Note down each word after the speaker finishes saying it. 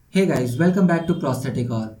Hey guys, welcome back to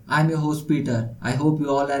Prosthetic All. I'm your host Peter. I hope you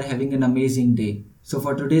all are having an amazing day. So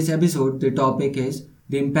for today's episode, the topic is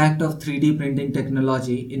the impact of 3D printing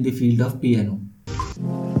technology in the field of piano.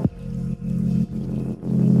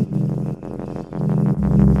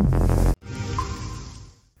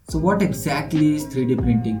 So what exactly is 3D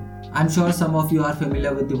printing? I'm sure some of you are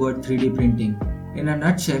familiar with the word 3D printing. In a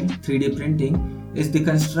nutshell, 3D printing is the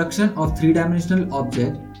construction of three-dimensional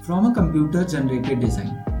object from a computer-generated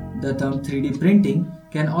design. The term 3D printing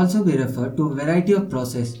can also be referred to a variety of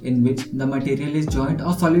processes in which the material is joined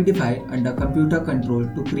or solidified under computer control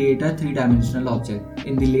to create a three-dimensional object.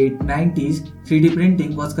 In the late 90s, 3D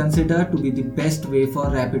printing was considered to be the best way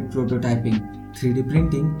for rapid prototyping. 3D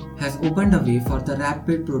printing has opened a way for the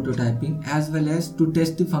rapid prototyping as well as to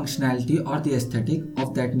test the functionality or the aesthetic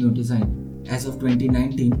of that new design. As of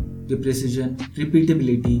 2019, the precision,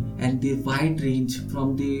 repeatability and the wide range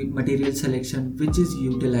from the material selection which is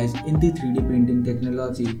utilized in the 3D printing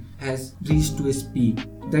technology has reached to a peak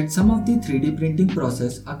that some of the 3D printing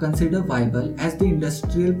process are considered viable as the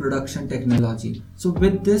industrial production technology. So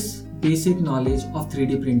with this basic knowledge of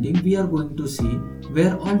 3D printing, we are going to see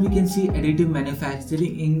where all we can see additive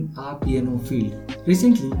manufacturing in our piano field.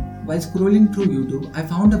 Recently, while scrolling through YouTube, I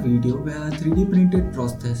found a video where a 3D printed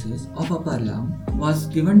prosthesis of upper arm was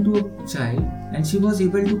given to a child and she was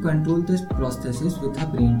able to control this prosthesis with her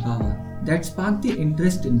brain power. That sparked the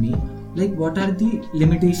interest in me, like what are the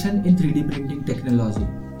limitations in 3D printing technology.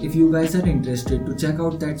 If you guys are interested to check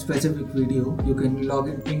out that specific video, you can log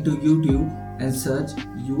into YouTube and search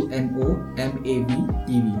UNOMAV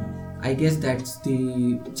TV. I guess that's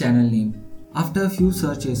the channel name. After a few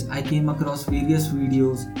searches, I came across various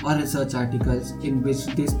videos or research articles in which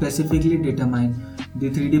they specifically determine the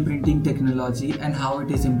 3D printing technology and how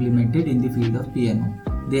it is implemented in the field of piano.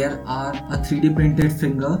 There are a 3D printed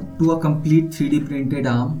finger to a complete 3D printed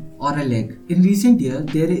arm or a leg. In recent years,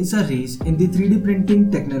 there is a race in the 3D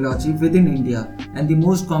printing technology within India, and the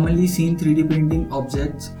most commonly seen 3D printing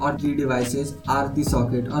objects or 3D devices are the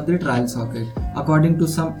socket or the trial socket. According to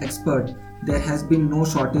some experts, there has been no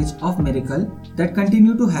shortage of miracles that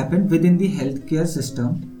continue to happen within the healthcare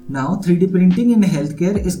system. Now 3D printing in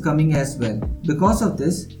healthcare is coming as well. Because of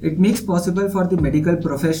this, it makes possible for the medical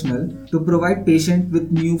professional to provide patient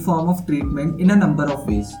with new form of treatment in a number of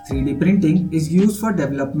ways. 3D printing is used for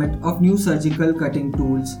development of new surgical cutting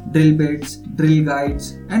tools, drill bits, drill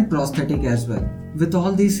guides and prosthetic as well. With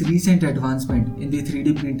all these recent advancement in the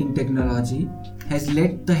 3D printing technology has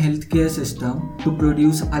led the healthcare system to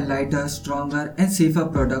produce a lighter, stronger and safer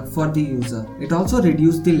product for the user. It also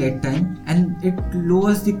reduces the lead time and it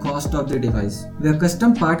lowers the cost of the device, where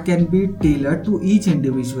custom part can be tailored to each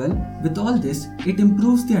individual. With all this, it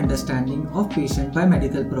improves the understanding of patient by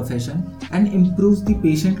medical profession and improves the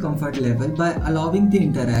patient comfort level by allowing the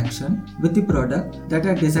interaction with the product that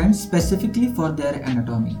are designed specifically for their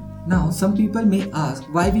anatomy. Now, some people may ask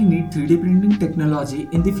why we need 3D printing technology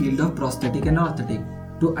in the field of prosthetic and orthotic.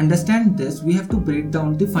 To understand this, we have to break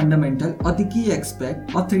down the fundamental or the key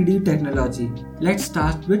aspect of 3D technology. Let's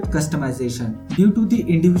start with customization. Due to the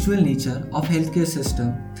individual nature of healthcare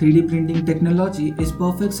system, 3D printing technology is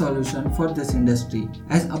perfect solution for this industry.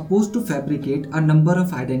 As opposed to fabricate a number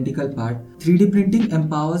of identical parts, 3D printing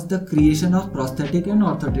empowers the creation of prosthetic and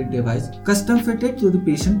orthotic device custom fitted to the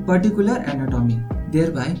patient's particular anatomy,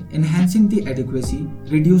 thereby enhancing the adequacy,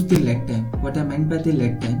 reduce the lead time. What I meant by the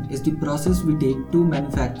lead time is the process we take to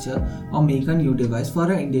manufacture or make a new device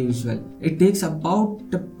for an individual. It takes about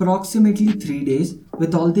approximately 3 days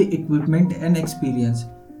with all the equipment and experience.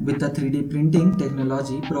 With the 3D printing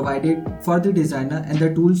technology provided for the designer and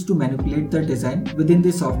the tools to manipulate the design within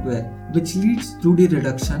the software, which leads to the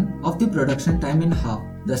reduction of the production time in half.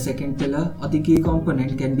 The second pillar or the key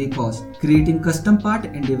component can be cost. Creating custom part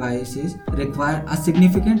and devices require a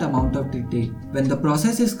significant amount of detail. When the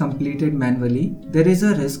process is completed manually, there is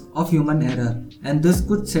a risk of human error, and this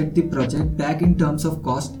could set the project back in terms of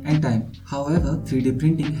cost and time. However, 3D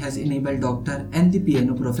printing has enabled doctor and the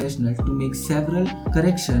piano professional to make several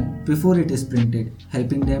corrections before it is printed,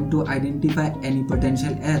 helping them to identify any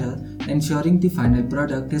potential error, ensuring the final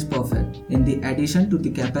product is perfect. In the addition to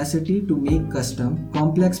the capacity to make custom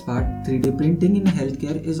complex part, 3D printing in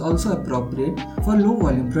healthcare is also appropriate for low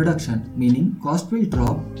volume production, meaning cost will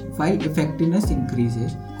drop while effectiveness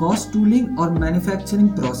increases. Cost tooling or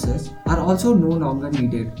manufacturing process are also no longer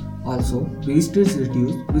needed. Also, waste is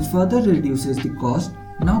reduced, which further reduces the cost.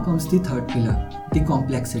 Now comes the third pillar, the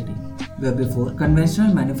complexity. Where before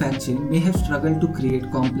conventional manufacturing may have struggled to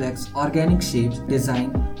create complex organic shapes,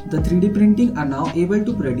 design, the 3D printing are now able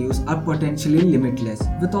to produce are potentially limitless.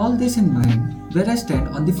 With all this in mind, where I stand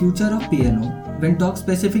on the future of piano, When talk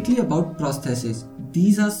specifically about prosthesis,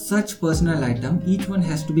 these are such personal items, each one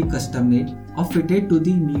has to be custom made or fitted to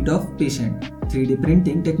the need of patient. 3D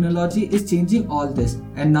printing technology is changing all this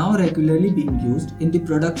and now regularly being used in the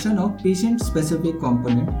production of patient-specific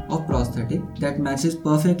component of prosthetic that matches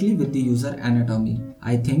perfectly with the user anatomy.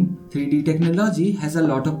 I think 3D technology has a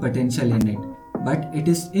lot of potential in it, but it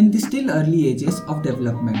is in the still early ages of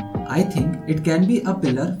development. I think it can be a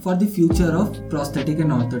pillar for the future of prosthetic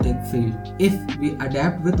and orthotic field if we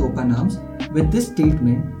adapt with open arms. With this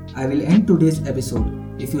statement, I will end today's episode.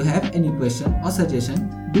 If you have any question or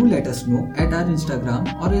suggestion, do let us know at our Instagram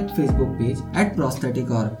or at Facebook page at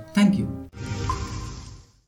prosthetic.org. Thank you.